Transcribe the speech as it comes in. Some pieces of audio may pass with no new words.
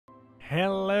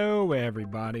Hello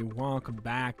everybody, welcome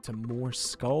back to more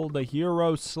Skul the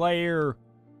Hero Slayer.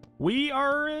 We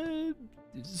are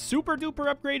super duper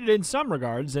upgraded in some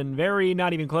regards and very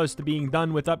not even close to being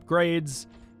done with upgrades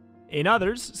in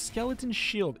others. Skeleton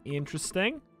shield,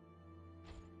 interesting.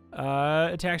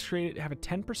 Attacks created have a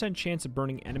 10% chance of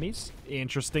burning enemies,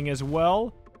 interesting as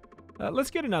well.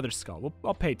 Let's get another skull.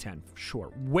 I'll pay 10,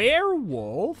 sure.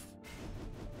 Werewolf?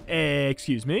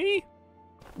 Excuse me?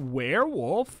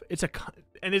 Werewolf?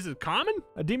 And is it common?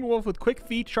 A demon wolf with quick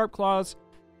feet, sharp claws,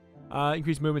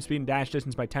 increased movement speed and dash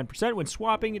distance by 10%. When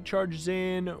swapping, it charges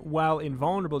in while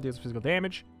invulnerable, deals physical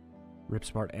damage.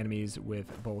 Rips apart enemies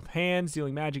with both hands.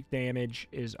 Dealing magic damage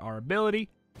is our ability.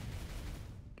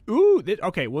 Ooh,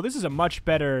 okay, well this is a much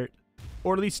better,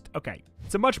 or at least, okay,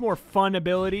 it's a much more fun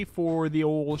ability for the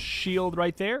old shield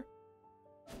right there.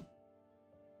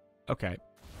 Okay,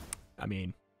 I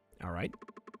mean, all right.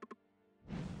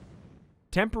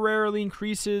 Temporarily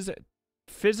increases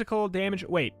physical damage.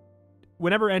 Wait,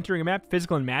 whenever entering a map,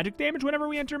 physical and magic damage whenever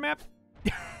we enter a map?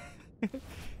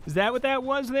 Is that what that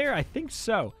was there? I think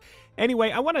so.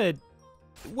 Anyway, I want to,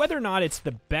 whether or not it's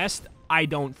the best, I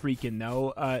don't freaking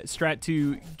know. Strat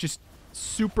to just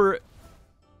super,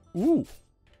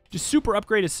 just super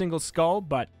upgrade a single skull,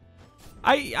 but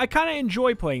I kind of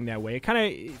enjoy playing that way.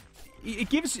 It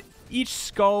gives each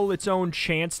skull its own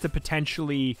chance to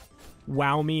potentially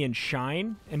wow me and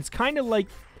shine, and it's kind of like,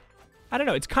 I don't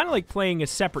know, it's kind of like playing a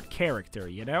separate character,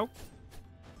 you know?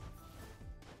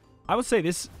 I would say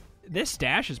this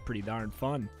dash is pretty darn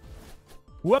fun.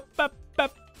 Whoop up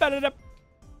up up.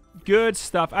 Good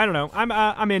stuff. I don't know.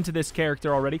 I'm into this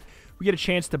character already. We get a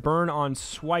chance to burn on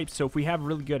swipes, so if we have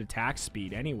really good attack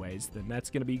speed anyways, then that's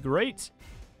gonna be great.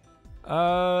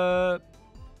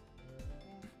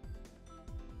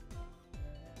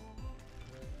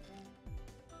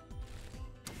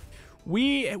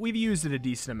 We've used it a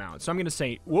decent amount, so I'm gonna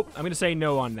say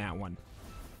no on that one.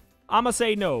 I'm gonna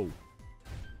say no.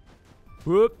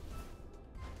 Whoop.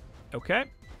 Okay.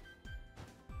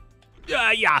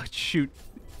 Yeah, shoot.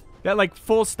 That like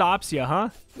full stops you,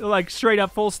 huh? Like straight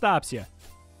up full stops you.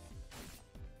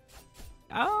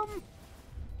 The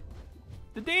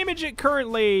damage it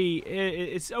currently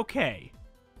it's okay.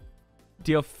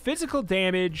 Deal physical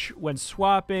damage when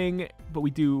swapping, but we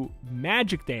do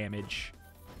magic damage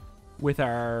with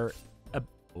our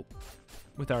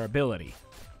ability.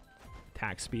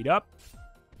 Attack speed up.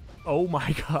 Oh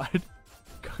my god.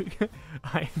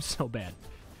 I am so bad.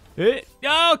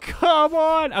 Oh, come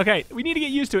on. Okay, we need to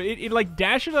get used to it. It like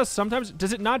dashes us sometimes.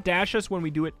 Does it not dash us when we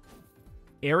do it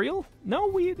aerial?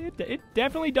 No, it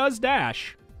definitely does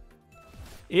dash.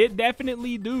 It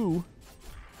definitely do.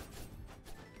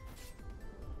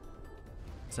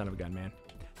 Son of a gun, man.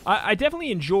 I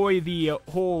definitely enjoy the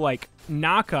whole like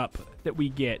knock up that we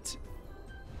get.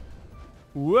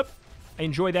 Whoop. I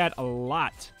enjoy that a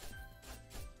lot.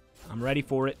 I'm ready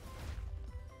for it.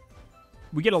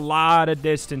 We get a lot of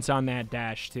distance on that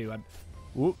dash too.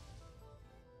 Whoop.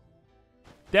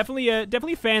 Definitely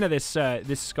a fan of this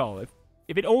this skull.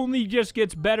 If it only just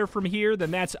gets better from here, then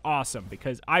that's awesome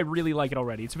because I really like it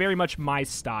already. It's very much my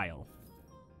style.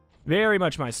 Very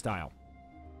much my style.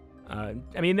 I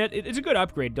mean, it's a good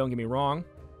upgrade, don't get me wrong.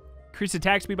 Increases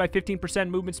attack speed by 15%,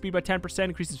 movement speed by 10%,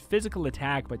 increases physical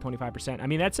attack by 25%. I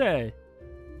mean, that's a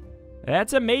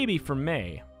maybe for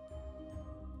me.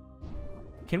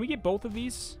 Can we get both of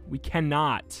these? We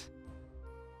cannot.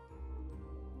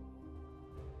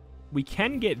 We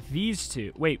can get these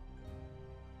two. Wait.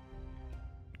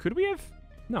 Could we have?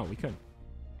 No, we couldn't.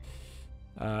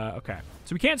 Okay.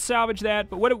 So we can't salvage that,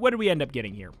 but what did we end up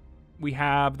getting here? We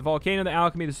have the Volcano, the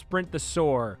Alchemy, the Sprint, the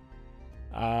Soar.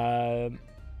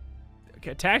 Okay,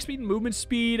 attack speed and movement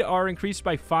speed are increased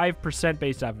by 5%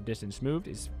 based off of distance moved.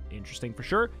 Is interesting for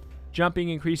sure. Jumping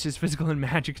increases physical and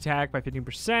magic attack by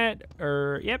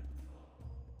 15%. Yep.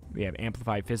 We have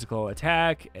amplified physical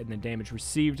attack and then damage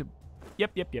received.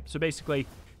 Yep. So basically,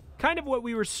 kind of what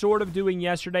we were sort of doing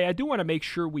yesterday. I do want to make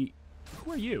sure we...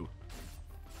 Who are you?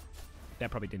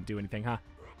 That probably didn't do anything, huh?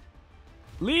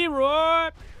 Leroy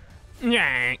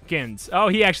Jenkins. Oh,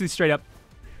 he actually straight up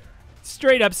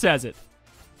says it.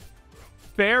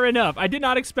 Fair enough. I did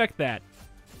not expect that.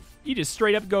 He just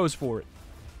straight up goes for it.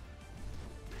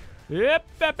 Yep.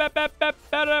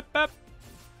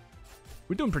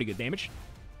 We're doing pretty good damage.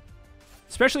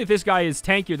 Especially if this guy is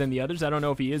tankier than the others. I don't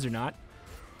know if he is or not.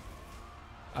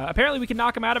 Apparently we can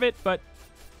knock him out of it, but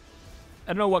I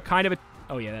don't know what kind of it.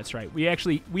 Oh yeah, that's right. We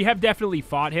have definitely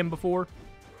fought him before.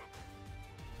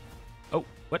 Oh,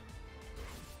 what?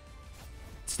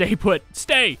 Stay put.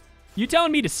 Stay! You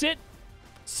telling me to sit?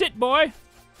 Sit, boy!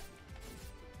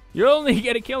 You only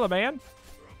get a kill a man.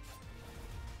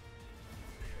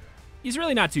 He's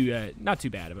really not too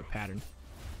bad of a pattern.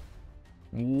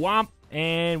 Womp,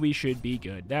 and we should be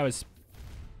good. That was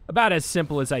about as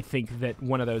simple as I think that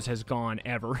one of those has gone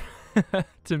ever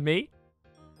to me.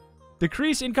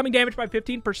 Decrease incoming damage by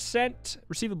 15%.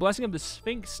 Receive the blessing of the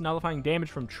Sphinx, nullifying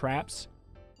damage from traps.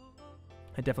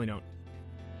 I definitely don't.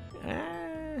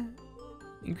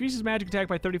 Increases magic attack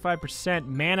by 35%.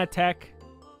 Mana tech.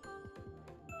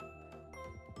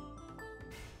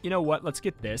 You know what? Let's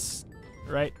get this,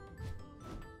 right?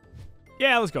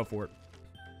 Yeah, let's go for it.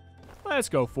 Let's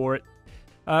go for it.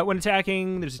 When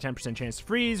attacking, there's a 10% chance to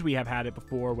freeze. We have had it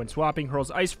before. When swapping,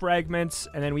 hurls ice fragments.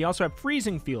 And then we also have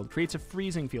freezing field. Creates a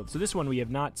freezing field. So this one we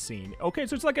have not seen. Okay,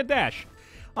 so it's like a dash.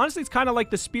 Honestly, it's kind of like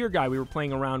the spear guy we were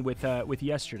playing around with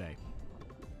yesterday.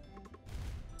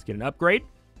 Let's get an upgrade.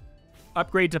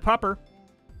 Upgrade to Pupper.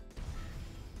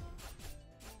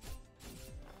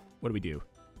 What do we do?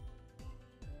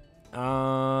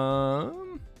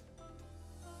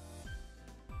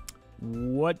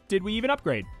 What did we even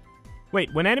upgrade?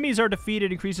 Wait, when enemies are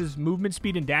defeated, increases movement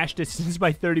speed and dash distance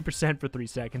by 30% for 3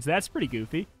 seconds. That's pretty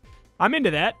goofy. I'm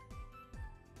into that.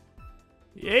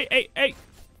 Hey, hey, hey.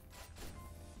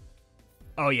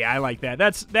 Oh, yeah, I like that.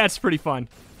 That's pretty fun.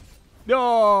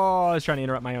 Oh, I was trying to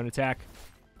interrupt my own attack.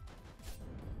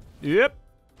 Yep.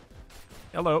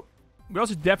 Hello. We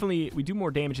also we do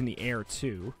more damage in the air,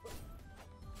 too.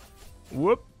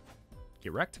 Whoop.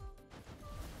 Get wrecked.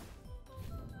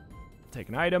 Take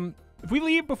an item. If we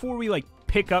leave before we, like,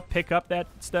 pick up that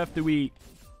stuff, do we,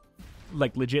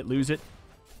 like, legit lose it?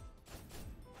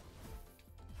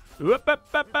 Whoop, up,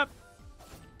 up, up.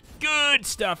 Good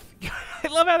stuff. I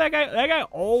love how that guy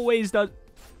always does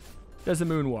the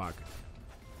moonwalk.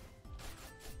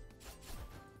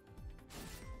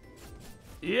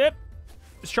 Yep.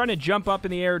 Just trying to jump up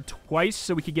in the air twice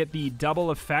so we could get the double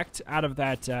effect out of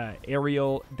that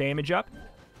aerial damage up.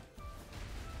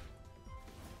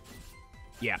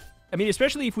 Yeah. I mean,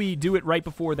 especially if we do it right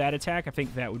before that attack, I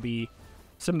think that would be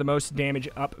some of the most damage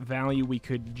up value we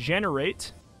could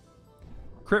generate.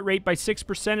 Crit rate by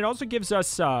 6%. It also gives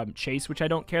us chase, which I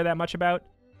don't care that much about.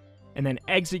 And then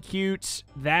execute.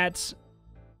 That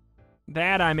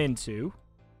I'm into.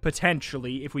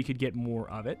 Potentially, if we could get more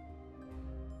of it.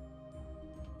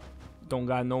 Don't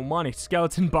got no money.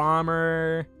 Skeleton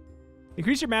Bomber.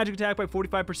 Increase your magic attack by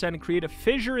 45% and create a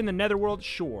fissure in the netherworld.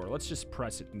 Sure, let's just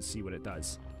press it and see what it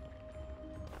does.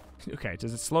 Okay,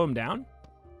 does it slow him down?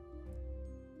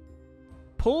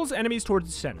 Pulls enemies towards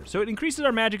the center. So it increases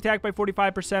our magic attack by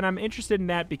 45%. I'm interested in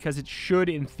that because it should,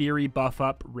 in theory, buff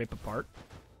up Rip Apart.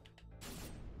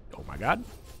 Oh my god.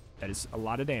 That is a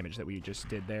lot of damage that we just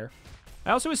did there.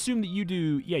 I also assume that you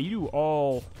do, yeah, you do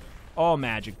all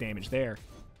magic damage there.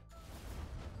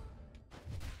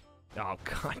 Oh,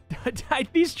 God.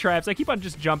 These traps, I keep on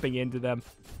just jumping into them.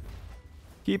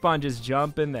 Keep on just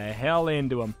jumping the hell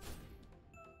into them.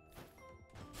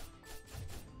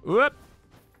 Whoop.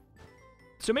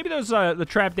 So maybe those, the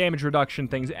trap damage reduction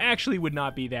things actually would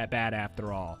not be that bad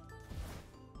after all.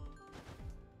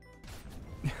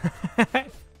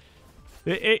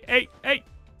 Hey.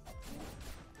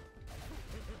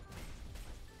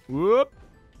 Whoop.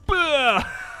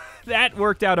 That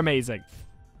worked out amazing.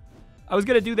 I was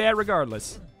going to do that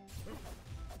regardless.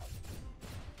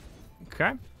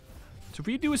 Okay. So if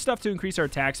we do stuff to increase our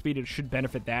attack speed, it should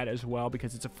benefit that as well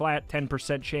because it's a flat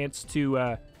 10% chance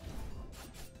to...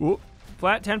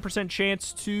 flat 10%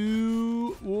 chance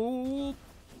to...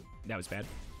 that was bad.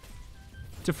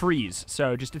 To freeze.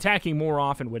 So just attacking more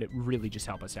often would it really just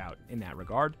help us out in that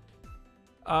regard.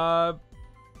 I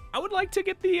would like to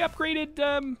get the upgraded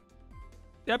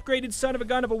son of a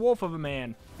gun of a wolf of a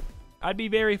man. I'd be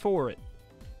very for it.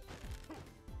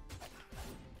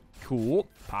 Cool.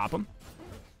 Pop him.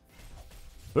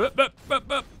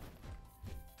 Up.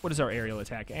 What is our aerial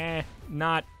attack?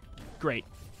 Not great.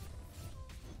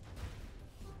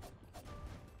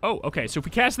 Oh, okay. So if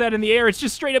we cast that in the air, it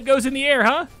just straight up goes in the air,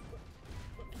 huh?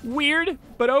 Weird,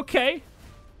 but okay.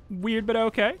 Weird, but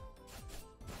okay.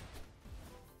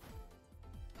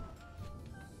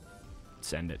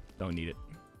 Send it. Don't need it.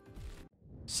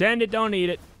 Send it. Don't need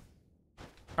it.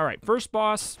 All right. First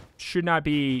boss should not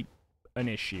be an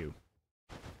issue.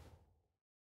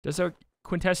 Does our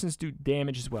quintessence do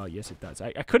damage as well? Yes, it does.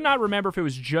 I could not remember if it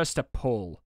was just a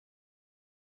pull.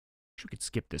 We could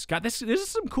skip this. God, this is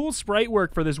some cool sprite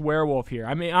work for this werewolf here.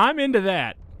 I mean, I'm into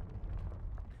that.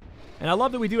 And I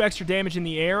love that we do extra damage in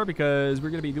the air because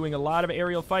we're going to be doing a lot of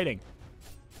aerial fighting.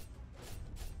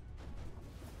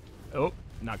 Oh,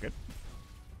 not good.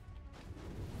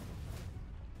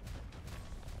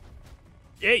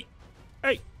 Hey.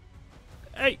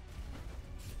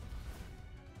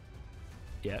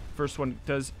 Yeah, first one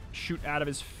does shoot out of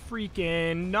his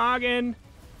freaking noggin.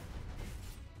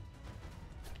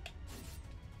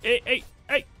 Hey, hey,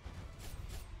 hey.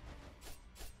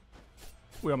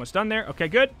 We're almost done there. Okay,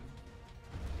 good.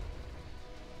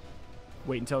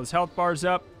 Wait until his health bar's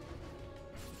up.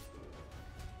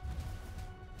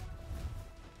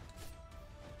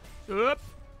 Oop.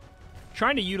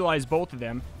 Trying to utilize both of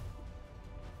them.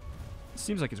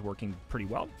 Seems like it's working pretty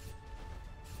well.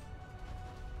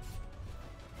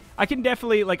 I can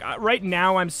definitely, like, right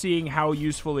now I'm seeing how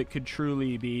useful it could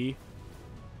truly be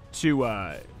to,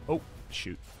 oh,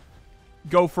 shoot.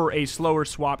 Go for a slower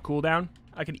swap cooldown.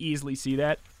 I can easily see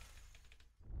that.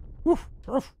 Woof,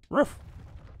 roof, roof.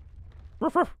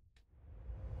 Roof, roof.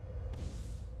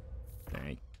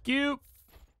 Thank you.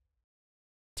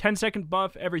 10-second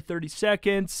buff every 30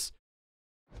 seconds.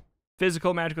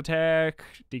 Physical magical attack.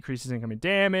 Decreases incoming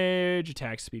damage.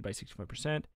 Attack speed by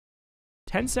 65%.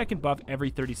 10-second buff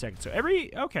every 30 seconds. So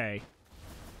every... Okay.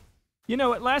 You know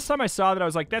what? Last time I saw that, I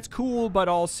was like, that's cool, but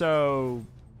also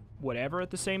whatever at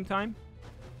the same time.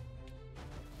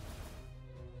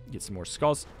 Get some more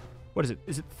skulls. What is it?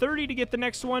 Is it 30 to get the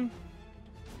next one?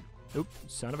 Oop,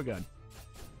 son of a gun.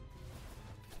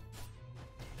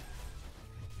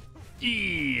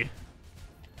 Yeah.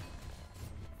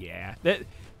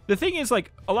 The thing is,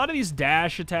 like, a lot of these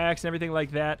dash attacks and everything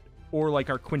like that, or like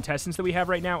our quintessence that we have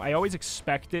right now, I always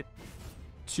expect it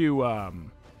to,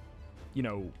 you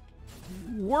know,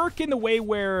 work in the way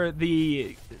where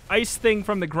the ice thing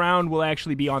from the ground will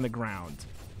actually be on the ground.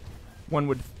 One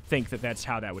would think that that's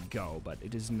how that would go, but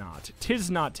it is not. Tis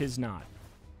not, tis not.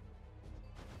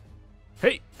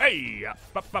 Hey, hey,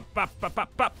 bop, bop, bop, bop,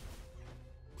 bop, bop.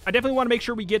 I definitely want to make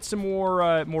sure we get some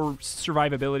more, more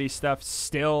survivability stuff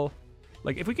still.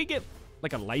 Like, if we could get,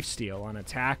 like, a lifesteal on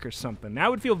attack or something, that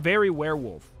would feel very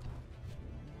werewolf.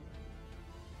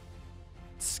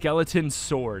 Skeleton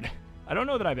sword. I don't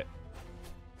know that I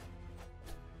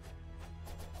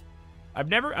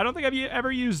don't think I've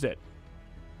ever used it.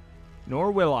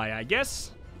 Nor will I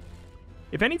guess.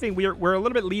 If anything, we're a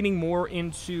little bit leaning more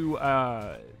into,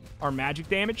 our magic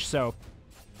damage, so...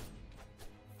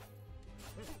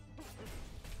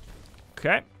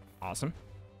 Okay, awesome.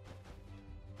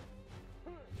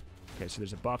 Okay, so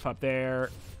there's a buff up there.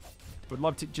 Would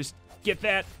love to just get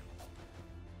that.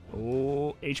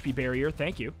 Oh, HP barrier,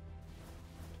 thank you.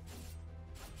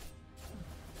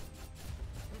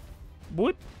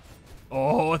 What?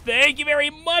 Oh, thank you very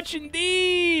much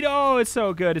indeed. Oh, it's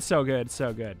so good, it's so good, it's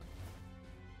so good.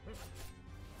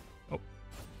 Oh.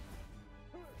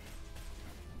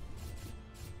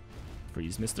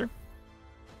 Freeze, mister.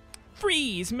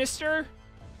 Freeze, mister.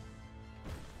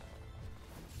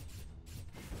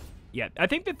 Yeah, I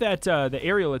think that the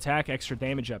aerial attack extra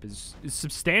damage up is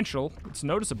substantial. It's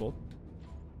noticeable.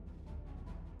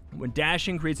 When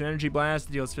dashing, creates an energy blast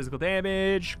that deals physical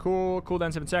damage. Cool.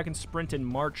 Cooldown 7 seconds. Sprint and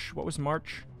march. What was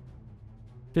march?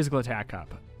 Physical attack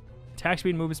up. Attack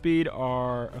speed and movement speed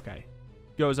are... Okay.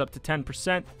 Goes up to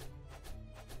 10%.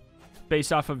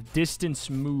 Based off of distance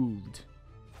moved.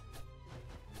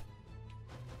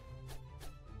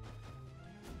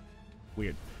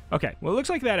 Weird. Okay, well, it looks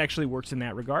like that actually works in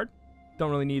that regard.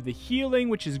 Don't really need the healing,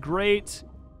 which is great.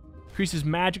 Increases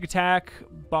magic attack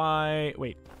by...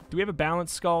 Wait, do we have a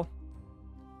balanced skull?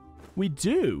 We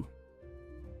do.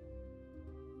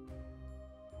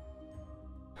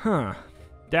 Huh.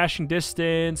 Dashing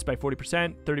distance by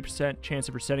 40%. 30% chance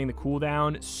of resetting the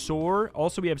cooldown. Soar.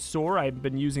 Also, we have Soar. I've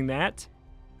been using that.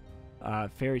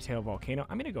 Fairy Tale Volcano.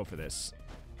 I'm going to go for this.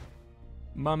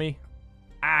 Mummy.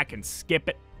 I can skip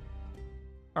it.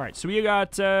 All right, so we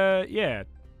got, yeah.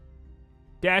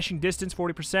 Dashing distance,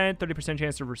 40%, 30%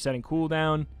 chance of resetting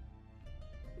cooldown.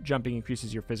 Jumping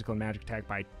increases your physical and magic attack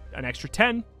by an extra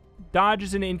 10.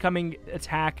 Dodges an incoming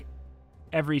attack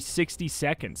every 60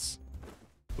 seconds.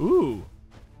 Ooh.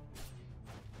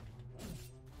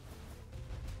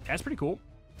 That's pretty cool.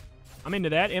 I'm into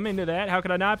that. I'm into that. How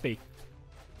could I not be?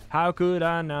 How could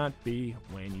I not be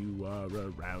when you are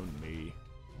around me?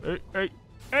 Hey, hey,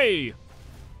 hey!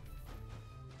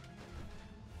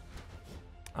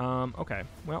 Okay,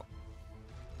 well.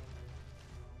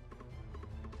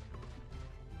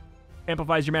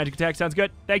 Amplifies your magic attack, sounds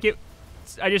good. Thank you.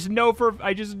 I just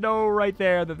know right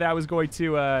there that was going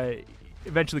to,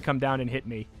 eventually come down and hit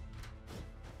me.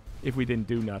 If we didn't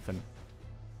do nothing.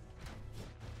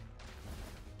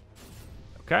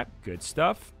 Okay, good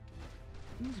stuff.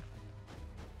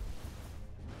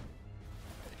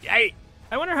 I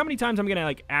wonder how many times I'm gonna,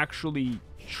 like, actually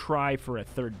try for a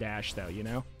third dash, though, you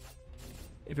know?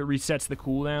 If it resets the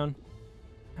cooldown,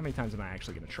 how many times am I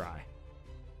actually going to try?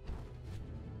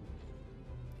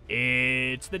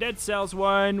 It's the Dead Cells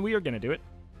one. We are going to do it.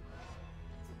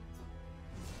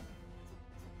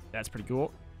 That's pretty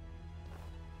cool.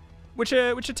 Which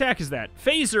attack is that?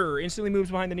 Phaser instantly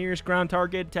moves behind the nearest ground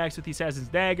target, attacks with the Assassin's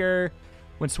Dagger.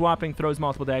 When swapping, throws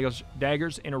multiple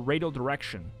daggers in a radial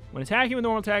direction. When attacking with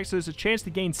normal attacks, there's a chance to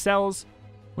gain cells.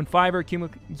 When 5 are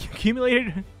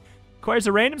accumulated, acquires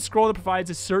a random scroll that provides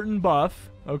a certain buff.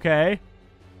 Okay.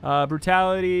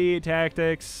 Brutality,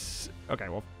 tactics. Okay,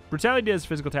 well, brutality does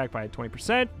physical attack by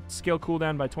 20%. Skill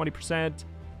cooldown by 20%.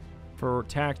 For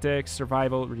tactics,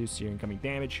 survival, reduces your incoming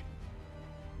damage.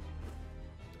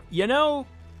 You know,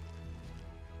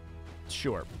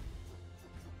 sure.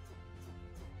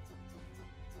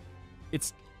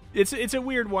 It's a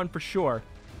weird one for sure.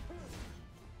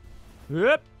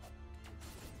 Yep.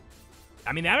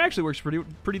 I mean, that actually works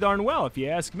pretty darn well, if you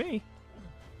ask me.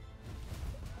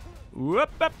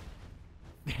 Whoop up.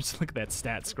 Just look at that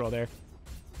stat scroll there.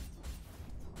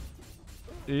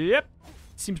 Yep.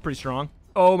 Seems pretty strong.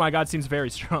 Oh my god, seems very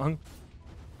strong.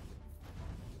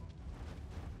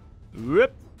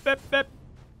 Whoop. I'm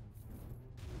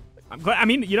glad. I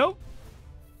mean, you know,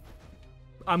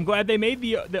 I'm glad they made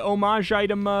the homage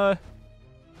item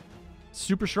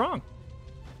super strong.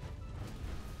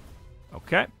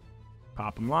 Okay,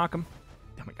 pop them, lock them.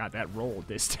 Oh my god, that roll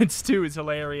distance too is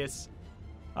hilarious.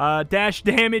 Dash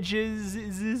damage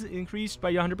is increased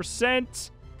by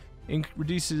 100%.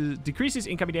 Decreases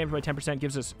incoming damage by 10%.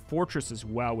 Gives us Fortress as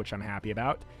well, which I'm happy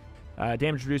about.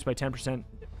 Damage reduced by 10%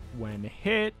 when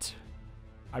hit.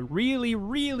 I really,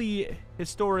 really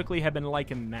historically have been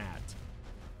liking that.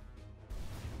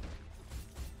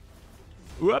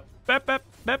 Whoop, bep, bep,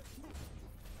 bep.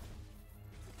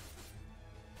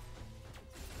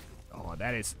 Oh,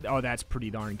 that's pretty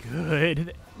darn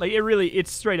good. Like,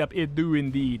 it's straight up, it do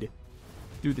indeed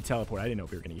do the teleport. I didn't know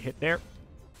if we were going to get hit there.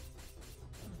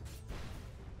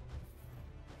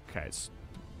 Okay.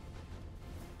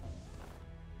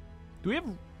 Do we have...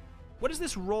 What is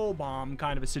this roll bomb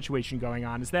kind of a situation going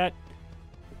on? Is that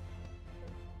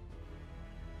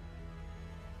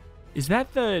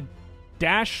the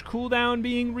dash cooldown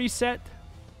being reset?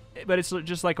 But it's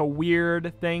just like a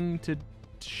weird thing to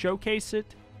showcase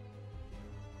it?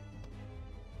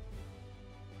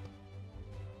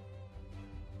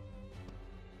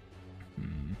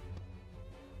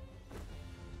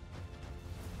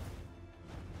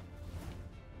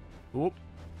 Oop.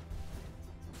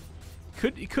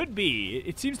 It could be.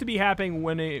 It seems to be happening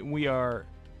when we are...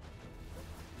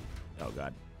 Oh,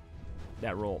 God.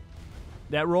 That roll.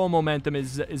 That roll momentum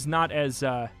is not as...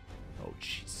 Oh,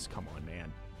 Jesus. Come on,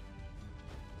 man.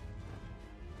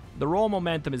 The roll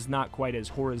momentum is not quite as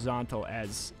horizontal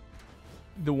as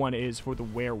the one is for the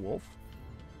werewolf.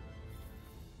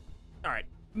 All right.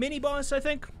 Mini-boss, I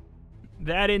think.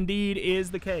 That indeed is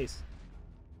the case.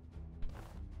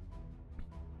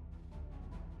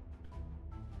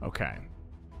 Okay.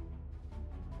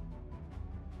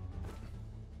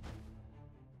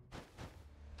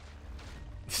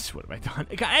 What have I done?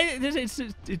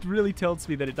 It really tilts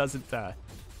me that it doesn't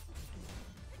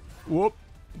whoop,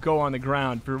 go on the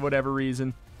ground for whatever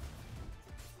reason.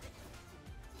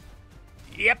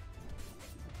 Yep.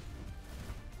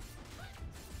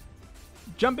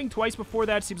 Jumping twice before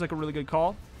that seems like a really good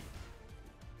call.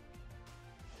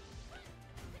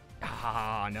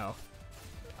 Ah, no.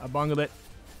 I bungled it.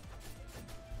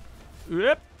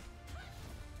 Yep.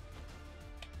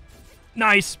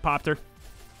 Nice. Popped her.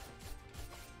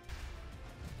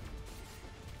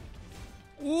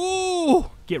 Ooh.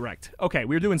 Get wrecked. Okay,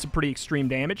 we're doing some pretty extreme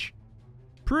damage.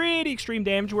 Pretty extreme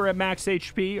damage. We're at max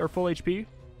HP or full HP.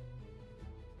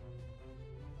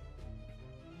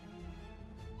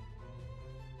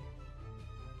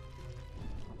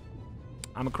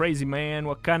 I'm a crazy man.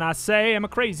 What can I say? I'm a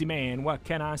crazy man. What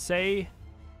can I say?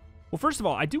 Well, first of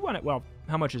all, I do want it. Well,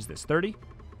 how much is this? 30?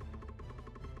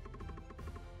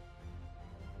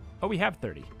 Oh, we have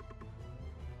 30.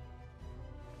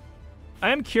 I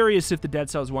am curious if the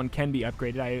Dead Cells one can be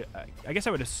upgraded. I guess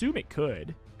I would assume it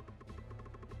could.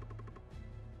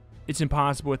 It's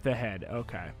impossible with the head.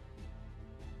 Okay.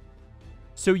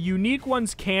 So unique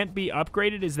ones can't be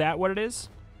upgraded? Is that what it is?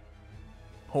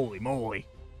 Holy moly.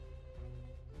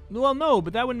 Well, no,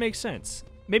 but that wouldn't make sense.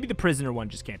 Maybe the prisoner one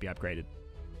just can't be upgraded.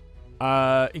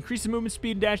 Increase the movement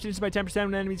speed and dash distance by 10%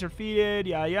 when enemies are defeated.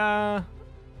 Yeah.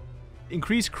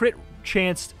 Increase crit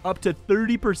chance up to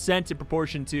 30% in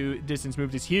proportion to distance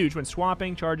moved is huge when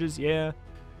swapping charges. Yeah.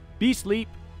 Beast Leap.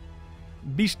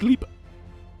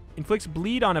 Inflicts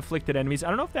bleed on afflicted enemies. I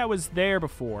don't know if that was there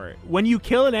before. When you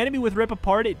kill an enemy with Rip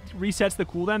Apart, it resets the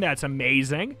cooldown. That's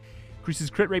amazing.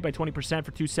 Increases crit rate by 20% for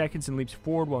 2 seconds and leaps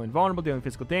forward while invulnerable, dealing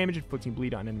physical damage, inflicting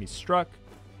bleed on enemies struck.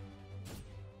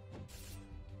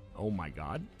 Oh my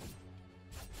god.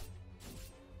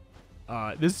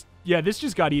 This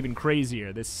just got even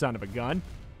crazier, this son of a gun.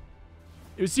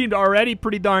 It seemed already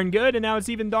pretty darn good, and now it's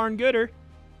even darn gooder.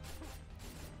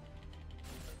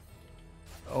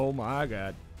 Oh my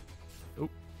god. Oh.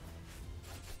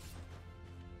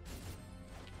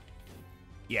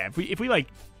 Yeah, if we like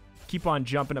keep on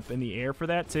jumping up in the air for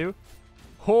that too.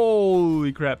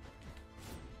 Holy crap.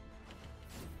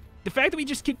 The fact that we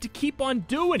just get to keep on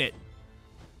doing it.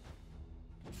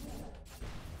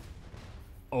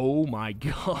 Oh my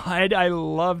god, I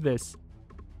love this.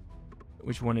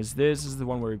 Which one is this? This is the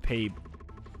one where we pay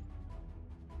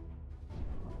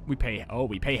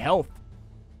health.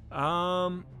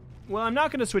 Well, I'm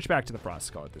not going to switch back to the Frost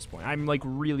Skull at this point. I'm like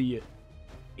really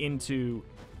into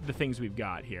the things we've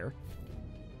got here.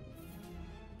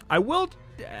 I will,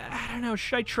 I don't know,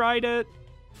 should I try to...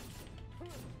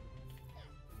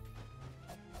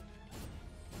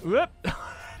 Whoop.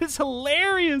 It's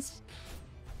hilarious.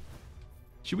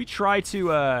 Should we try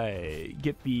to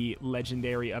get the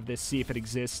legendary of this, see if it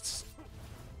exists?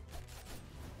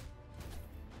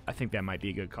 I think that might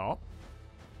be a good call.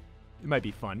 It might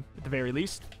be fun, at the very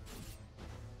least.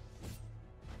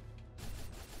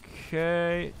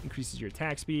 Okay, increases your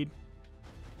attack speed.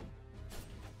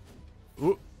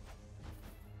 Ooh.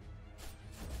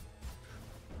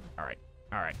 Alright,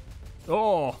 alright.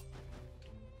 Oh!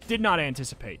 Did not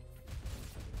anticipate.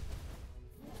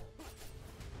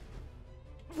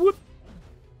 Whoop!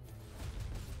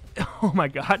 Oh my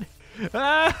god.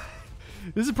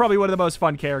 This is probably one of the most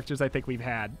fun characters I think we've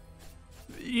had.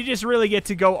 You just really get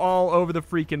to go all over the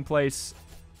freaking place.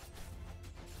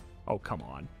 Oh, come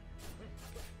on.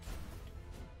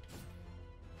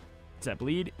 Is that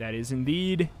bleed? That is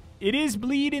indeed. It is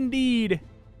bleed indeed.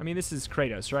 I mean, this is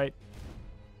Kratos, right?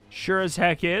 Sure as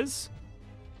heck is.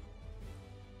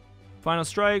 Final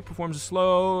strike performs a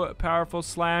slow, powerful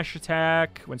slash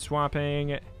attack when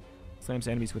swapping. Slams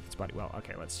enemies with its body. Well,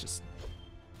 okay, let's just...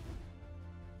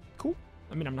 Cool.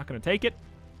 I mean, I'm not going to take it.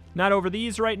 Not over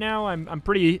these right now. I'm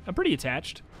pretty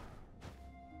attached.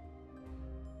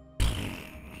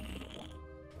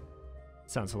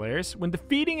 Sounds hilarious. When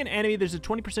defeating an enemy, there's a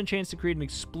 20% chance to create an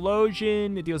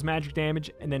explosion. It deals magic damage,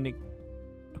 and then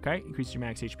okay, increases your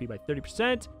max HP by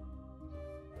 30%.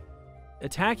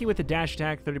 Attacking with a dash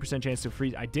attack, 30% chance to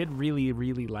freeze. I did really,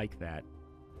 really like that.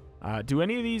 Do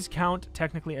any of these count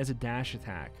technically as a dash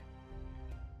attack?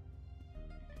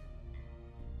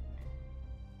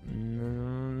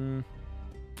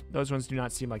 Those ones do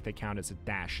not seem like they count as a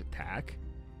dash attack.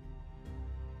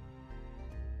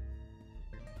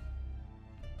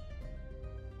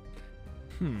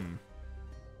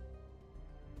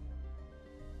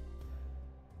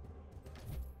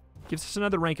 Gives us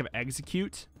another rank of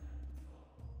execute.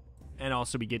 And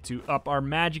also we get to up our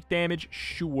magic damage.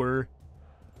 Sure.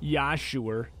 Yeah,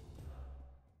 sure.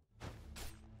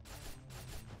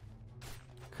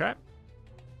 Okay.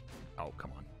 Oh,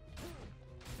 come on.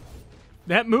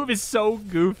 That move is so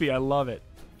goofy. I love it.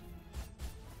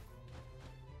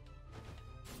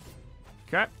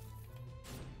 Okay.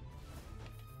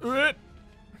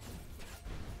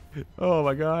 Oh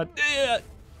my god.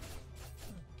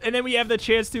 And then we have the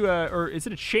chance to, or is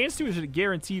it a chance to, or is it a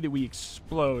guarantee that we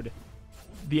explode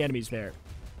the enemies there?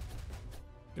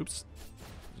 Oops.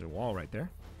 There's a wall right there.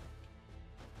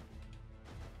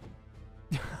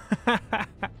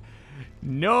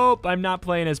 Nope, I'm not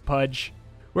playing as Pudge.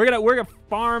 We're gonna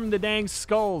farm the dang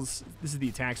skulls. This is the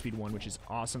attack speed one, which is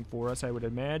awesome for us, I would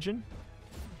imagine.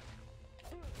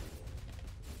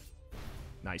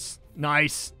 Nice.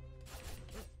 Nice.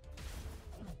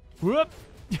 Whoop.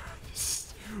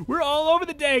 We're all over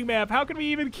the dang map. How can we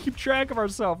even keep track of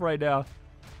ourselves right now?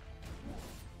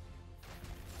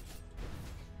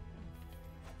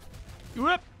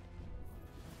 Whoop.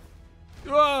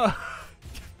 Oh.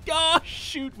 Oh,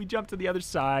 shoot. We jumped to the other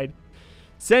side.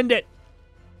 Send it.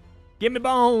 Give me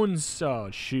bones. Oh,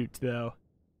 shoot, though.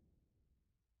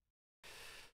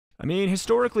 I mean,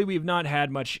 historically, we've not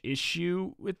had much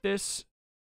issue with this.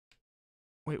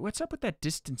 Wait, what's up with that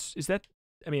distance? Is that...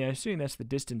 I mean, I assume that's the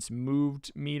distance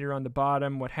moved meter on the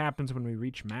bottom. What happens when we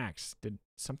reach max? Did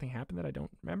something happen that I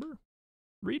don't remember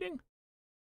reading?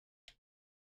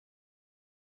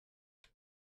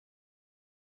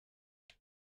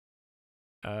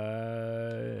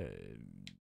 I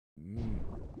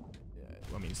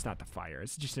mean, it's not the fire.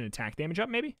 It's just an attack damage up,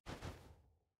 maybe?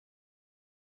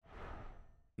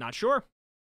 Not sure.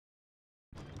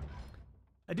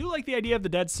 I do like the idea of the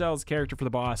Dead Cells character for the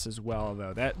boss as well,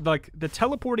 though. That, like, the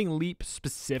teleporting leap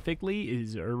specifically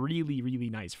is really, really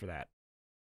nice for that.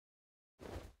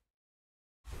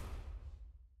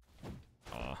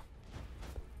 Oh.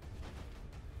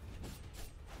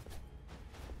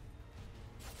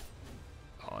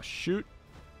 Oh, shoot.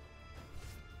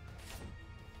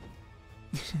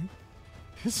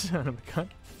 Son of a gun.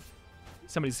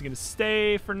 Somebody's gonna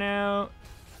stay for now.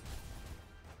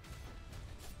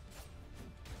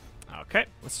 Okay,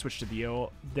 let's switch to the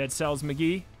old Dead Cells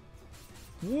McGee.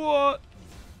 What?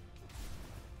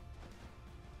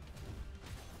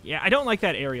 Yeah, I don't like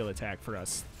that aerial attack for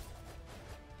us.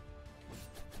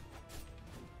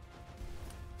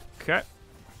 Okay.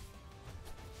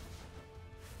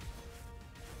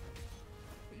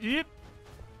 Yep.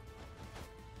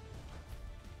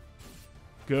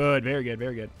 Good, very good,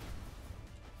 very good.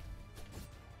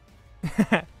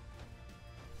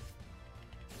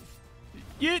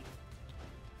 Get.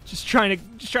 Just trying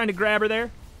to grab her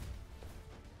there.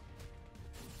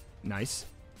 Nice.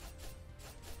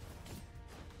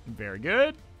 Very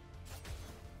good.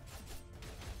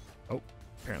 Oh,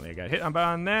 apparently I got hit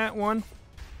on that one.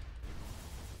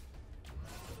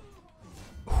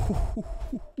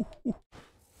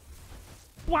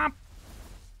 Whomp.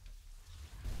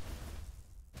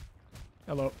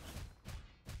 Hello.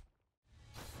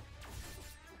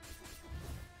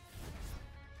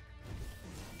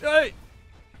 Hey.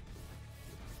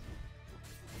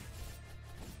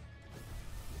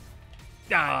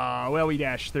 Ah, well, we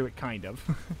dashed through it, kind of.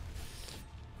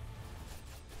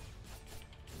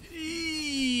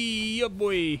 Yeah,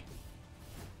 boy.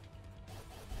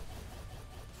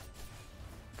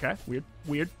 Okay,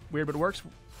 weird, but it works.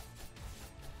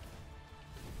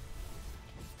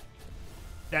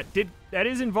 That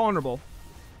is invulnerable.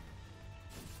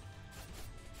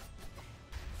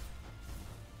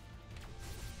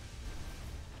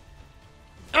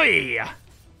 Oh yeah.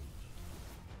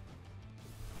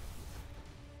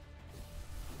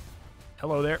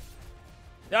 Hello there.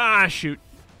 Ah, shoot.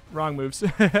 Wrong moves.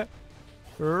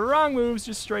 Wrong moves,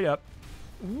 just straight up.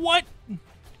 What?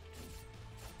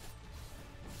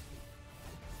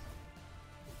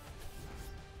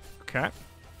 Okay.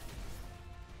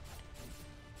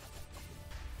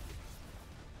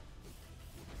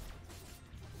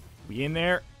 We in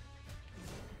there?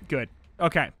 Good.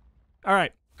 Okay. All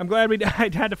right. I'm glad I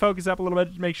had to focus up a little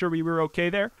bit to make sure we were okay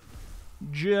there.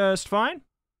 Just fine.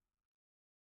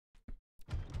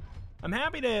 I'm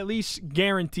happy to at least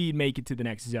guaranteed make it to the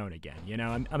next zone again. You know,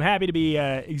 I'm happy to be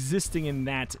existing in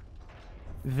that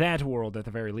world at the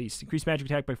very least. Increase magic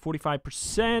attack by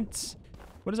 45%.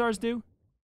 What does ours do?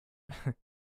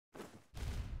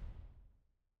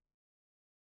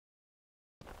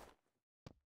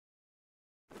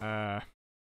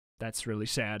 That's really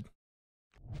sad.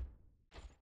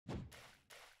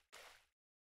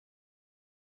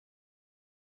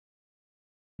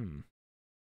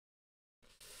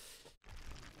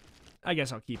 I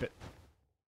guess I'll keep it.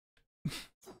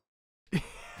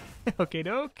 Okay,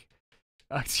 doke.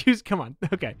 Come on.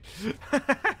 Okay.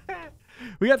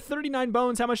 We got 39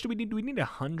 bones. How much do we need? Do we need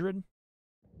 100?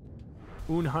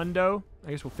 Un hundo? I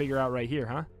guess we'll figure out right here,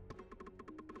 huh?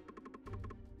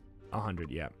 100,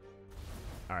 yeah.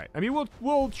 All right. I mean,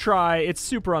 we'll try. It's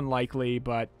super unlikely,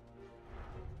 but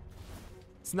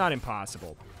it's not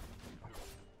impossible.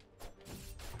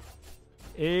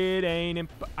 It ain't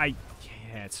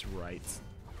that's right.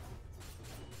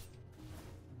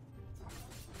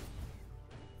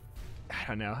 I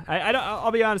don't know.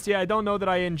 I'll be honest. Yeah, I don't know that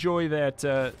I enjoy that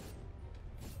the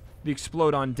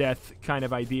explode on death kind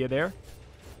of idea there.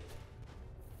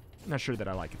 Not sure that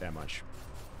I like it that much.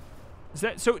 Is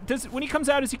that so? When he comes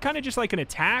out, is he kind of just like an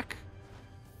attack?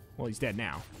 Well, he's dead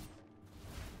now.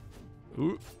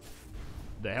 Ooh,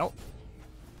 the hell.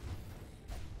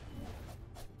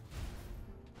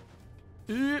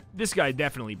 This guy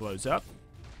definitely blows up.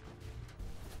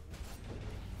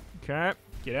 Okay,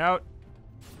 get out.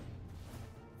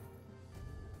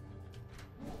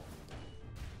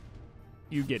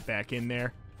 You get back in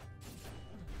there.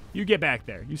 You get back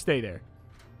there. You stay there.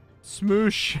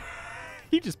 Smoosh.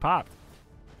 He just popped.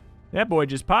 That boy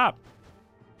just popped.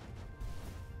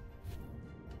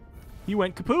 He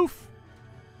went kapoof.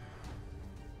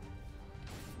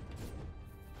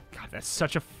 God, that's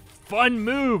such a fun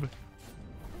move.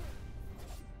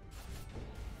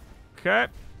 Okay.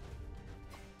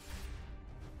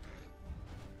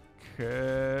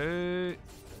 Okay.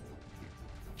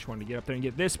 Just wanted to get up there and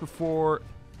get this before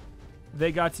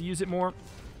they got to use it more.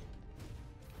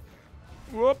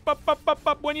 Whoop,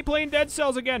 up. When you playing Dead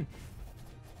Cells again?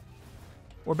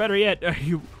 Or better yet,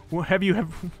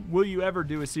 Will you ever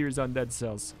do a series on Dead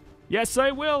Cells? Yes,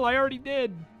 I will. I already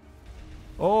did.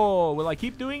 Oh, will I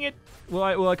keep doing it?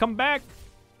 Will I come back?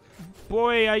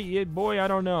 Boy, I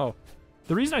don't know.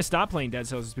 The reason I stopped playing Dead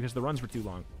Cells is because the runs were too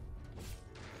long.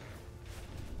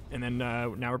 And then now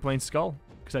we're playing Skul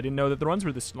because I didn't know that the runs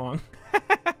were this long.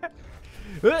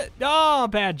 Oh,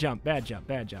 bad jump.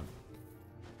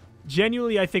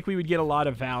 Genuinely, I think we would get a lot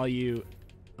of value.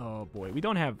 Oh boy, we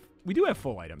do have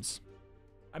full items.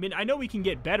 I mean, I know we can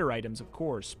get better items, of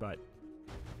course, but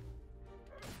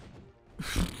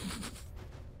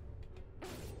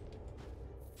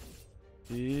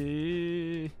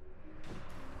I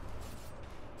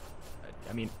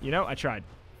mean, you know, I tried.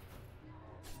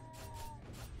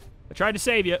 I tried to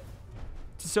save you.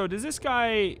 So does this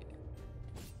guy...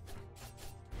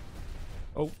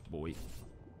 Oh, boy.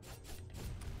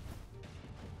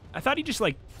 I thought he just,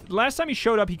 like... Last time he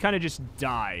showed up, he kind of just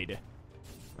died.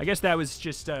 I guess that was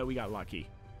just, we got lucky.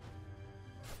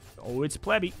 Oh, it's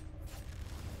plebby.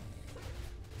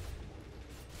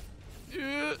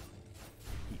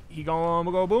 He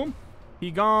gonna go boom.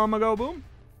 He gonna go boom.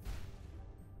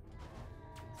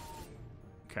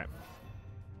 Okay.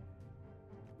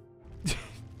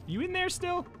 You in there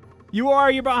still? You are.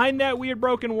 You're behind that weird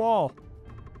broken wall.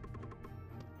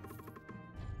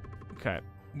 Okay.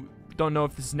 Don't know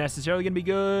if this is necessarily gonna be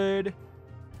good.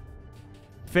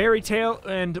 Fairy Tale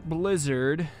and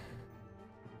Blizzard.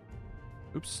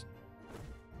 Oops.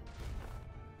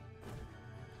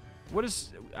 What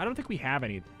is... I don't think we have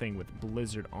anything with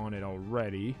Blizzard on it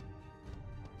already.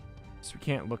 So we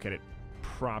can't look at it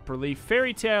properly.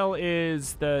 Fairy Tale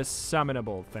is the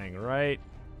summonable thing, right?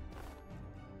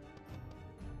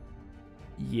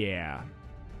 Yeah.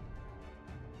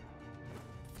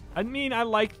 I mean, I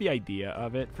like the idea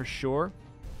of it, for sure.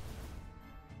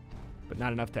 But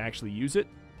not enough to actually use it.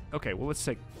 Okay, well, let's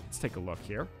take a look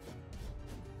here.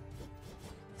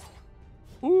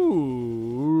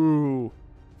 Ooh.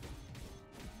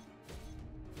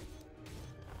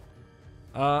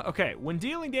 Okay. When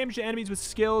dealing damage to enemies with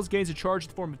skills, gains a charge in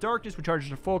the form of darkness. When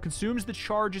charges are full, consumes the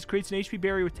charges, creates an HP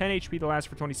barrier with 10 HP that lasts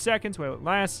for 20 seconds while it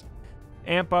lasts.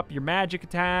 Amp up your magic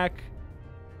attack.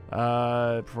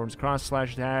 Performs a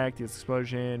cross-slash attack, deals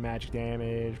explosion, magic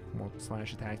damage,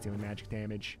 multi-slash attack, dealing magic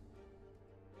damage.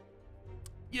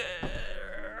 Yeah!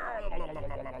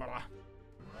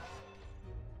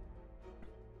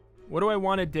 What do I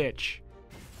want to ditch?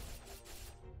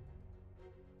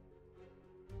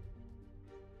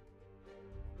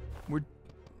 We're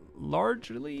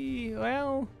largely,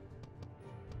 well...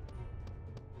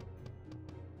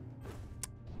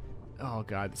 Oh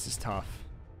god, this is tough.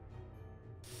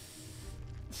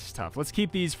 This is tough. Let's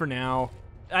keep these for now.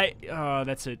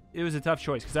 That's it. It was a tough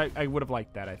choice, because I would have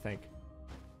liked that, I think.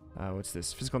 What's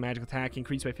this? Physical magical attack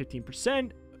increased by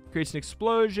 15%. Creates an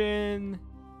explosion.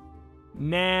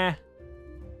 Nah.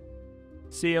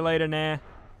 See you later, nah.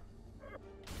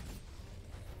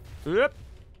 Oop.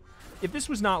 If this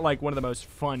was not like one of the most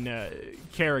fun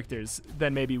characters,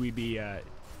 then maybe we'd be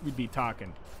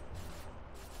talking.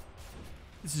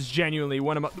 This is genuinely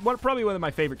probably one of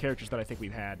my favorite characters that I think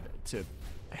we've had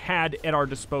at our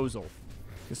disposal.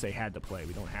 Because they had to play.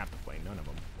 We don't have to play none of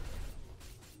them.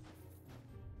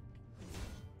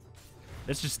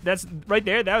 That's right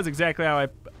there. That was exactly how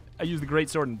I used the great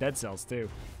sword in Dead Cells too.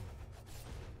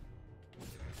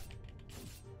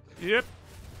 Yep.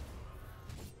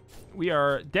 We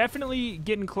are definitely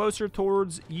getting closer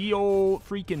towards ye ol'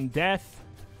 freaking death.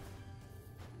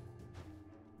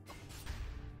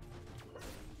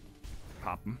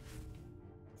 Pop him.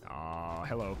 Aw,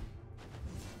 hello.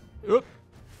 Oop.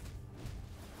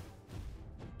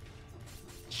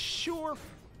 Sure.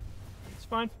 It's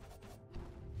fine.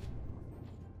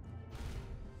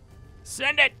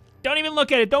 Send it! Don't even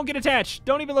look at it. Don't get attached.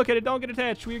 Don't even look at it. Don't get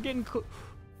attached. We're getting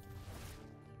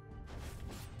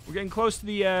close to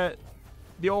the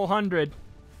old 100.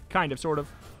 Kind of, sort of.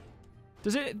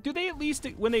 Do they at least,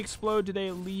 when they explode, do they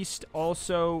at least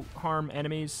also harm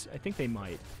enemies? I think they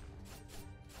might.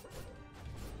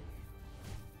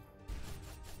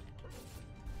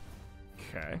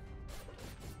 Okay.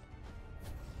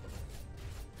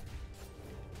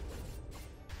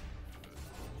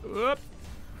 Whoop.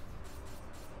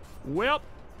 Well,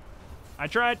 I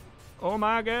tried. Oh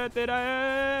my god, did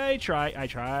I try? I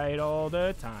tried all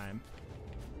the time.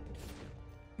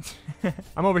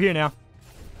 I'm over here now.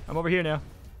 I'm over here now.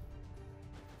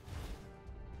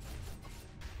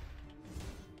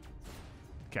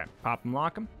 Okay, pop him,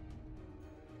 lock him.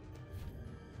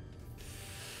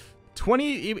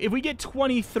 20. If we get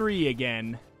 23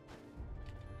 again,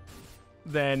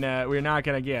 then we're not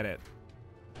gonna get it.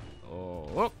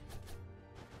 Oh.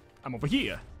 I'm over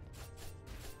here.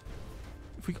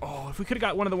 If we could have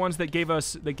got one of the ones that gives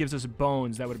us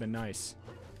bones, that would have been nice.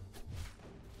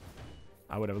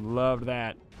 I would have loved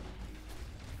that.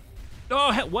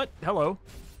 Oh, what? Hello.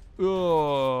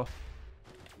 Oh.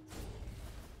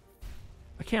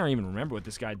 I can't even remember what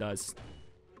this guy does.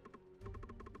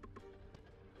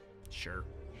 Sure.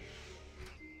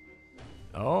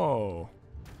 Oh.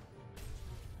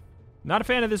 Not a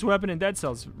fan of this weapon in Dead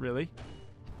Cells, really.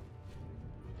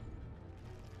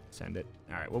 Send it.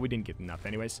 All right, well, we didn't get enough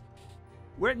anyways.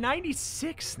 We're at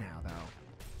 96 now, though.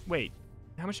 Wait,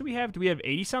 how much do we have? Do we have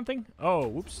 80-something? Oh,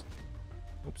 whoops.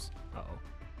 Whoops. Uh-oh.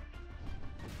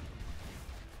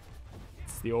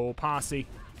 It's the old posse.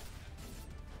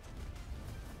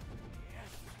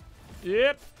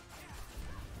 Yep.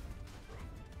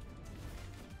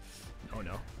 Oh,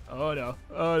 no. Oh, no.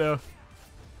 Oh, no.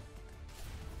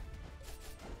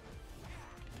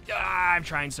 Ah, I'm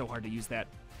trying so hard to use that.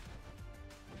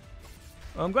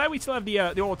 Well, I'm glad we still have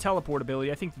the old teleport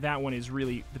ability. I think that one is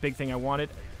really the big thing I wanted.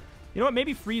 You know what?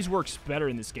 Maybe freeze works better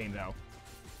in this game, though.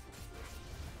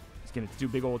 He's going to do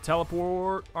big old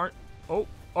teleport. Oh,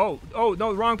 no,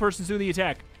 the wrong person's doing the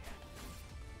attack.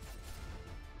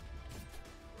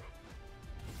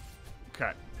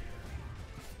 Okay.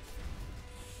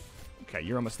 Okay,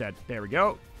 you're almost dead. There we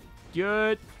go.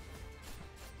 Good.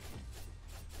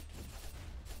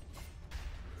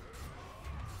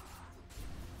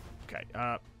 Okay,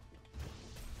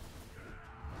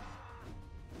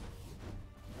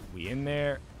 we in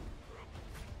there.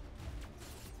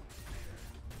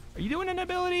 Are you doing an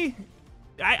ability?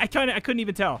 I couldn't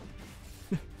even tell.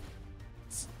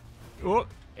 Oh,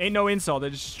 ain't no insult.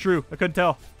 It's just true. I couldn't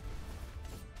tell.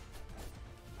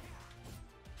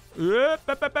 You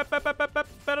gotta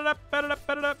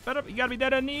be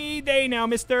dead any day now,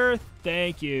 mister.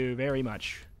 Thank you very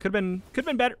much. Could've been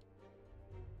better.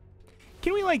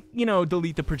 Can we, like, you know,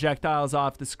 delete the projectiles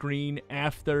off the screen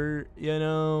after, you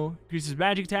know, increases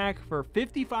magic attack for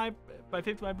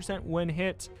 55% when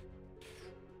hit.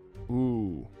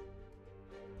 Ooh.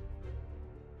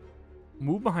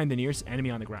 Move behind the nearest enemy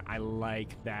on the ground. I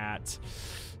like that.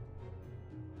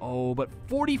 Oh, but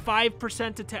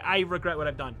 45% attack. I regret what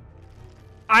I've done.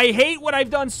 I hate what I've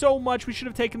done so much. We should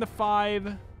have taken the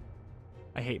 5.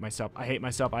 I hate myself. I hate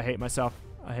myself. I hate myself.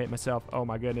 I hate myself. Oh,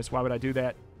 my goodness. Why would I do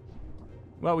that?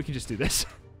 Well, we can just do this.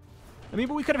 I mean,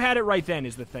 but we could have had it right then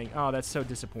is the thing. Oh, that's so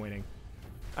disappointing.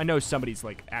 I know somebody's,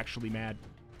 like, actually mad.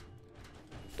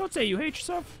 Don't say you hate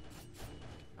yourself.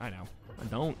 I know. I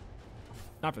don't.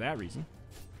 Not for that reason.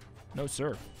 No,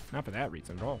 sir. Not for that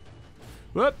reason at all.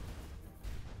 Whoop.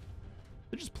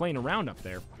 They're just playing around up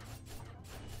there.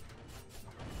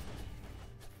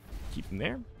 Keep them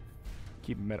there.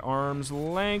 Keep them at arm's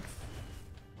length.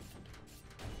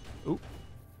 Ooh.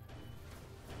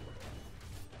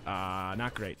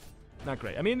 Not great. Not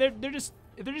great. I mean, they're just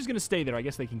if they're just gonna stay there, I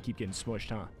guess they can keep getting smushed,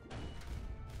 huh?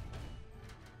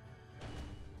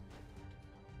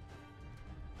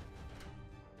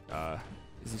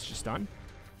 Is this just done?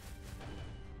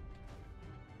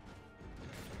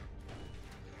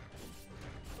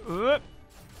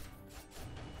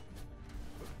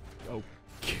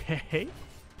 Okay.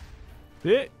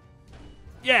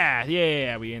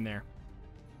 Yeah, we in there.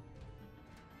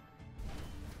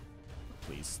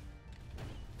 Please.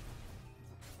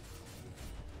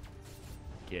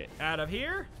 Get out of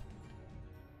here.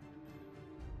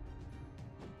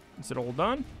 Is it all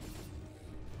done?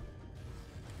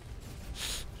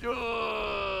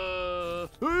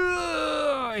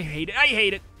 I hate it. I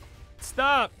hate it.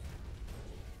 Stop.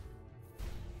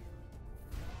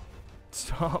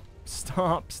 Stop.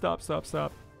 Stop. Stop. Stop.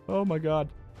 Stop. Oh my god.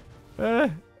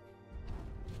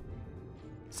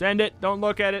 Send it. Don't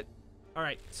look at it. All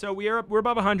right. So we're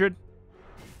above 100.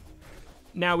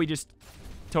 Now we just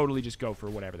totally just go for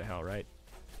whatever the hell, right?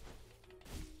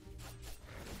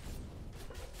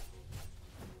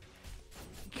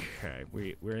 Okay,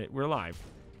 we're alive.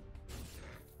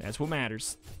 That's what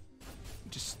matters.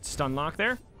 Just stun lock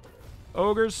there.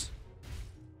 Ogres.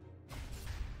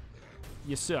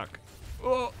 You suck.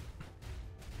 Oh.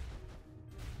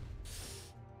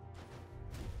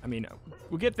 I mean,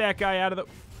 we'll get that guy out of the...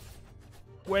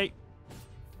 Wait.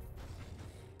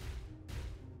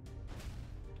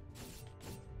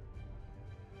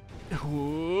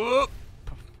 Whoop.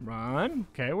 Run.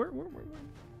 Okay, we're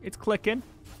it's clicking.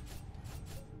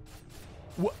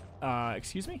 What?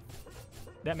 Excuse me?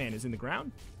 That man is in the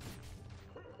ground.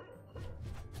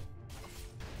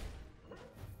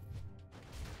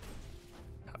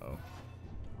 Uh-oh.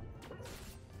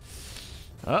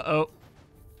 Uh-oh.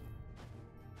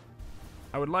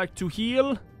 I would like to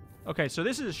heal. Okay, so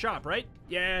this is a shop, right?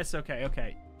 Yes, okay,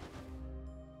 okay.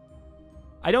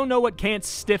 I don't know what can't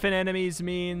stiffen enemies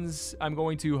means. I'm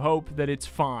going to hope that it's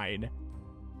fine.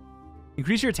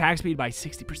 Increase your attack speed by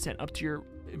 60% up to your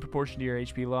in proportion to your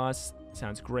HP loss.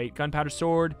 Sounds great. Gunpowder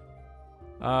sword.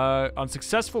 On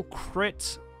successful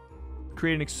crit,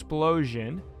 create an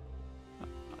explosion.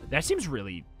 That seems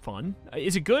really fun.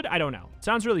 Is it good? I don't know.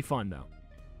 Sounds really fun, though.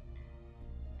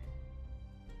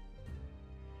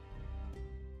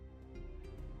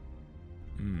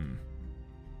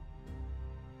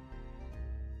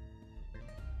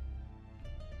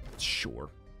 Sure.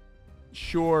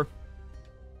 Sure.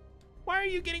 Why are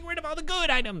you getting rid of all the good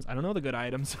items? I don't know the good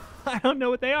items. I don't know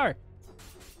what they are.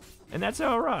 And that's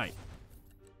all right.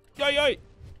 Yay, yay.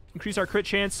 Increase our crit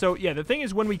chance. So, yeah, the thing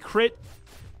is when we crit,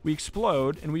 we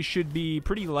explode, and we should be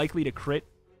pretty likely to crit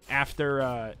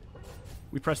after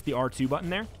we press the R2 button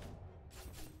there.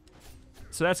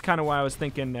 So that's kind of why I was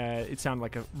thinking it sounded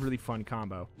like a really fun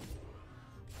combo.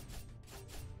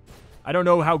 I don't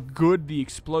know how good the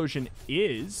explosion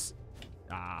is.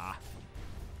 Ah.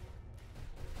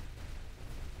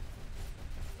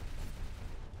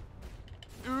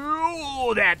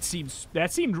 Ooh, that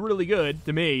seemed really good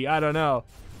to me. I don't know.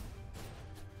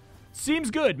 Seems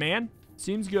good, man.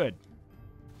 Seems good.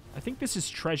 I think this is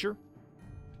treasure.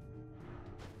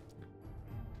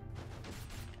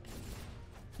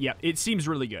 Yeah, it seems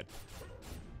really good.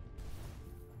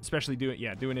 Especially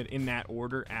doing it in that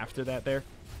order after that there.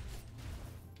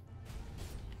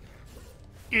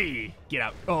 Get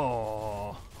out.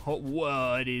 Oh,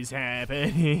 what is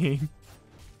happening?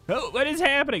 Oh, what is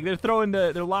happening? They're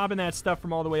lobbing that stuff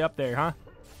from all the way up there, huh?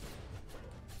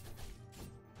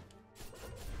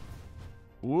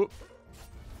 Whoop.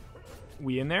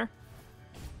 We in there?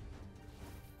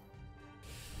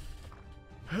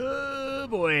 Oh,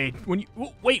 boy.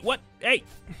 Wait, what? Hey.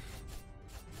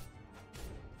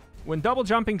 When double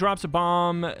jumping drops a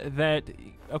bomb that...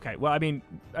 Okay, well, I mean,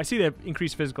 I see the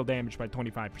increased physical damage by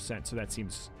 25%, so that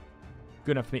seems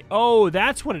good enough for me. Oh,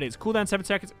 that's what it is. Cooldown 7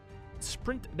 seconds.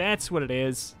 Sprint, that's what it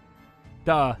is.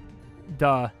 Duh.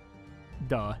 Duh.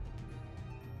 Duh.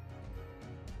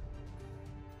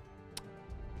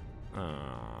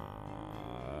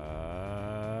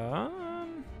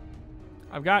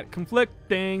 I've got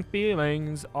conflicting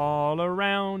feelings all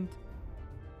around.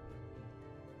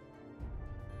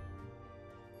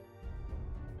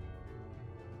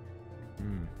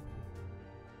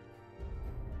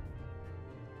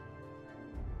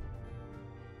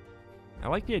 I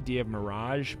like the idea of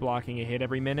Mirage blocking a hit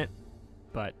every minute,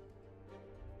 but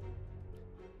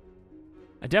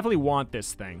I definitely want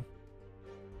this thing.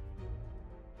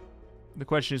 The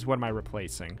question is, what am I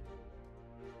replacing?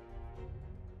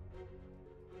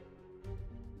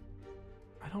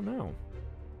 I don't know.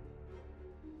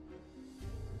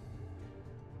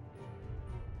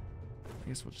 I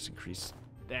guess we'll just increase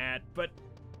that, but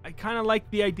I kind of like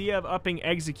the idea of upping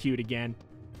Execute again.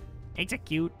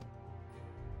 Execute.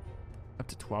 Up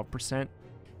to 12%.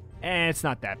 It's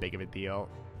not that big of a deal.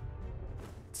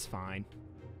 It's fine.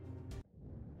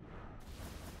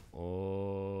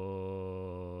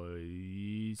 Oh,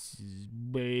 this is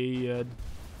bad.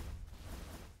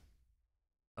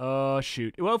 Oh,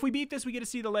 shoot. Well, if we beat this, we get to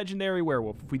see the legendary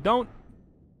werewolf. If we don't,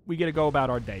 we get to go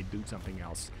about our day, do something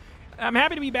else. I'm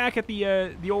happy to be back at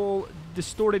the old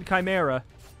distorted chimera.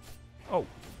 Oh,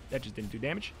 that just didn't do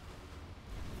damage.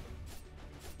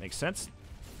 Makes sense.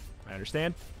 I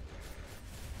understand.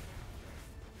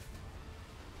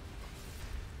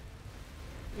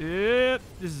 This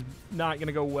is not going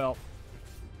to go well.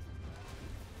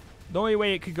 The only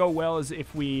way it could go well is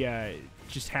if we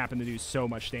just happen to do so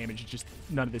much damage. Just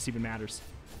none of this even matters.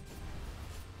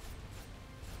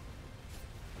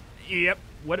 Yep.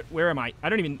 Where am I? I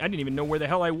didn't even know where the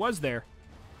hell I was there.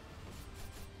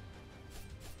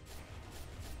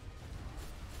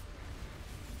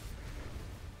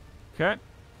 Okay.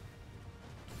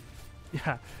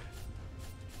 Yeah.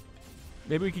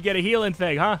 Maybe we could get a healing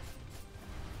thing, huh?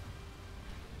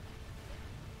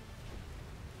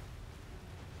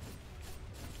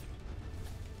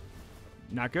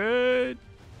 Not good.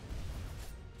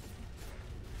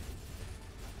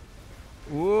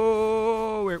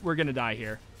 Whoa, we're gonna die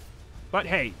here. But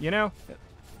hey, you know,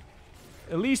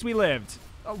 at least we lived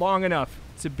long enough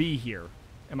to be here.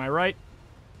 Am I right?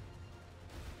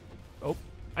 Oh,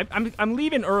 I'm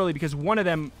leaving early because one of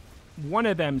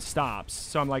them stops.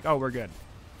 So I'm like, oh, we're good.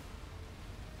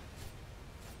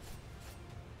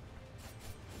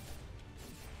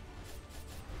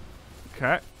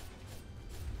 Okay.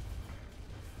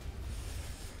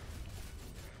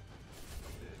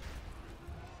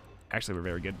 Actually, we're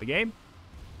very good at the game.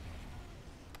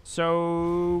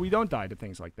 So we don't die to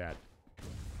things like that.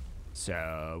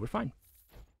 So we're fine.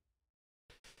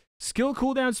 Skill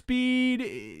cooldown speed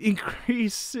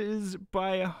increases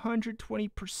by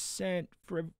 120%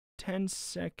 for 10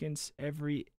 seconds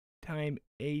every time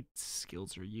 8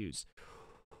 skills are used.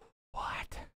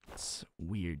 What? It's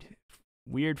weird.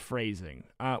 Weird phrasing.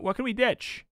 What can we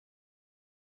ditch?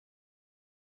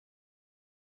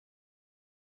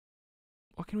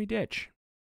 What can we ditch?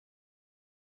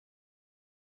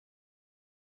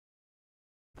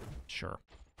 Sure.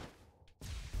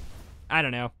 I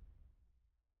don't know.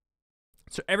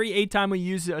 So every 8 time we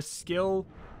use a skill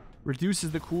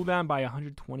reduces the cooldown by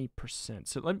 120%.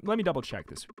 So let me double check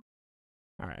this.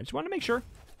 All right, I just want to make sure.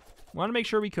 Want to make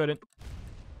sure we couldn't.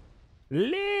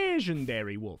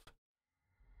 Legendary wolf.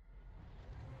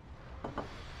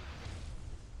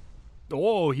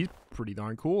 Oh, he's pretty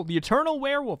darn cool. The Eternal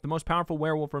Werewolf, the most powerful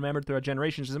werewolf remembered throughout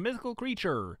generations, is a mythical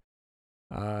creature.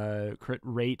 Crit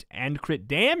rate and crit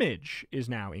damage is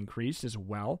now increased as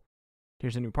well.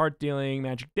 Here's a new part dealing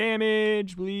magic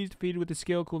damage. Bleeds defeated with the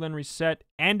skill, cooldown reset,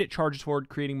 and it charges forward,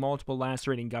 creating multiple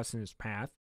lacerating gusts in his path.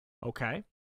 Okay.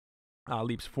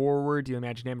 Leaps forward, dealing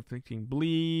magic damage, inflicting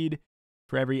bleed.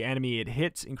 For every enemy it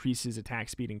hits, increases attack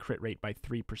speed and crit rate by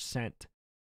 3%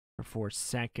 for 4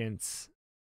 seconds.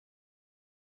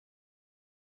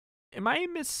 Am I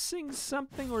missing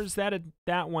something, or is that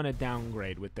one a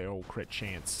downgrade with the old crit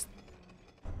chance?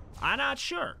 I'm not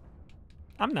sure.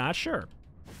 I'm not sure.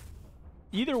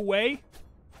 Either way,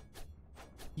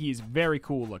 he's very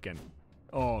cool looking.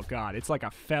 Oh, God. It's like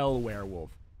a fell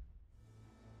werewolf.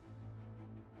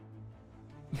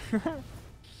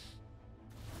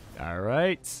 All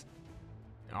right.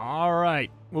 All right.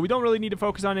 Well, we don't really need to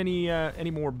focus on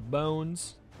any more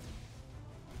bones.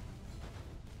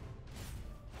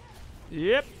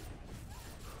 Yep.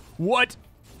 What?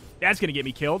 That's going to get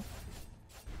me killed.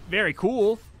 Very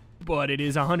cool. But it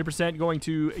is 100% going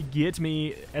to get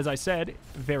me, as I said,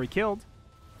 very killed.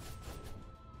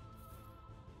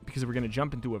 Because we're going to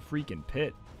jump into a freaking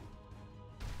pit.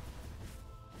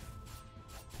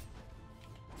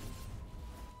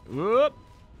 Whoop.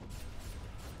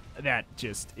 That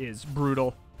just is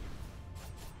brutal.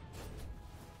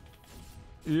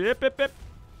 Yep, yep, yep.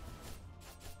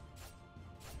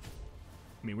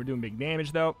 I mean, we're doing big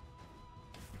damage, though.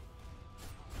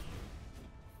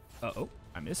 Uh-oh.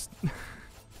 I missed.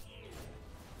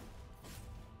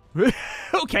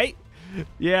 Okay.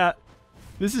 Yeah.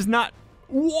 This is not...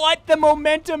 What? The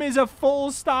momentum is a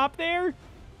full stop there?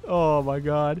 Oh, my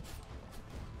God.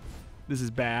 This is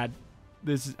bad.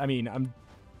 This is... I mean, I'm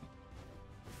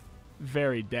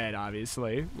very dead,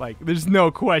 obviously. Like, there's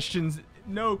no questions.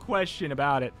 No question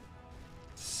about it.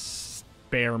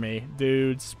 Spare me,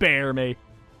 dude. Spare me.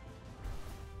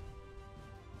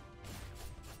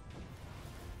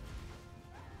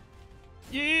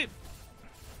 Yeah.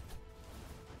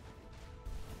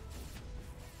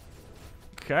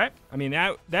 Okay. I mean,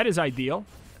 that is ideal.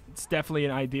 It's definitely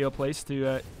an ideal place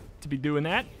to be doing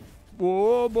that.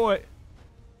 Oh boy.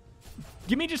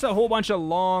 Give me just a whole bunch of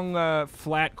long,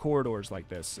 flat corridors like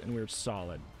this, and we're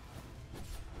solid.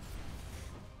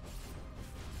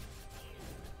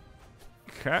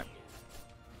 Okay.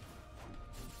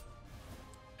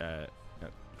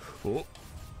 Oh.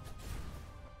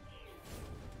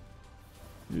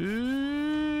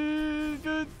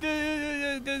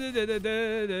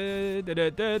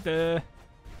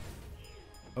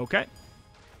 Okay.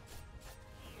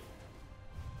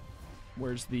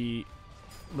 Where's the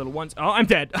little ones? Oh, I'm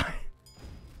dead.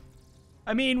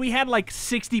 I mean, we had like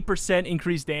 60%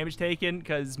 increased damage taken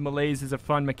because malaise is a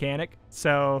fun mechanic.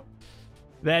 So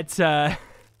that's that.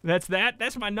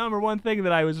 That's my #1 thing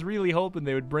that I was really hoping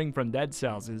they would bring from Dead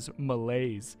Cells is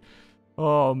malaise.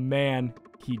 Oh man,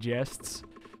 he jests.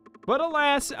 But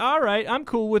alas, alright, I'm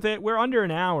cool with it. We're under an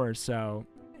hour, so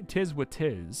 'tis what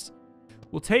 'tis.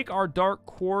 We'll take our Dark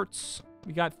Quartz.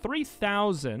 We got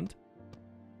 3,000.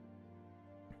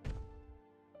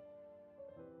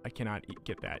 I cannot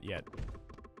get that yet.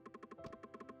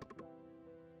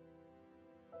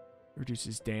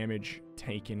 Reduces damage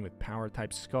taken with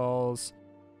power-type skulls.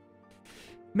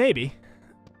 Maybe.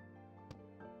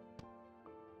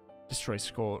 Destroy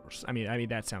skulls. I mean,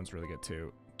 that sounds really good,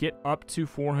 too. Get up to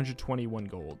 421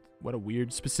 gold. What a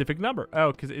weird specific number.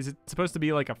 Oh, because is it supposed to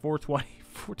be like a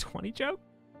 420 joke?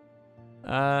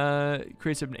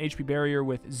 Creates an HP barrier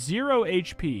with 0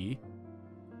 HP.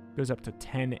 Goes up to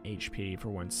 10 HP for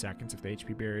 1 second if the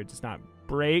HP barrier does not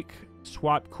break.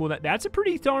 Swap cooldown. That's a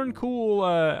pretty darn cool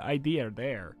idea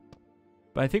there.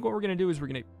 But I think what we're going to do is we're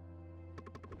going to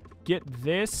get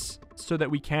this so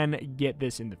that we can get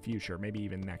this in the future. Maybe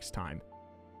even next time.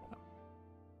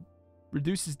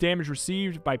 Reduces damage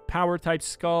received by power-type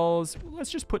skulls. Let's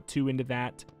just put 2 into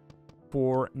that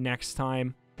for next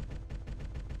time.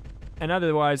 And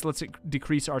otherwise, let's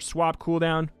decrease our swap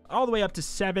cooldown all the way up to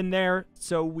 7 there.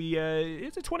 So we,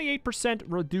 it's a 28%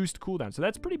 reduced cooldown. So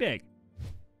that's pretty big.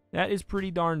 That is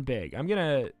pretty darn big. I'm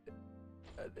gonna,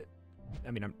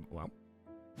 well.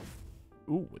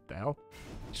 Ooh, what the hell?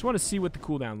 Just want to see what the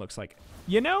cooldown looks like.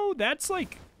 You know, that's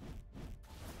like,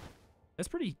 that's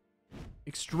pretty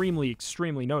extremely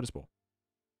noticeable.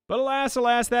 But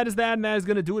alas, that is that, and that is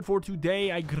going to do it for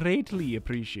today. I greatly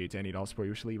appreciate any and all support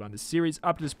you wish to leave on this series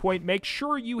up to this point. Make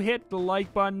sure you hit the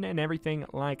like button and everything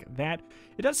like that.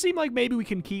 It does seem like maybe we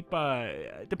can keep,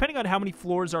 depending on how many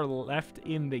floors are left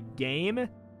in the game,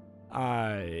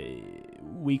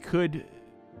 we could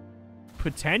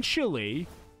potentially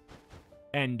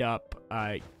end up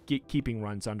keeping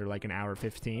runs under like an hour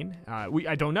 15.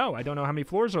 I don't know. I don't know how many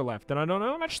floors are left, and I don't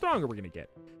know how much stronger we're going to get.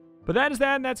 But that is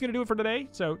that, and that's going to do it for today.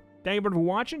 So, thank you for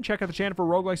watching. Check out the channel for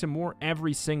roguelikes and more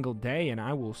every single day, and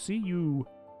I will see you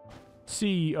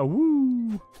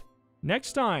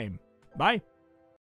next time. Bye.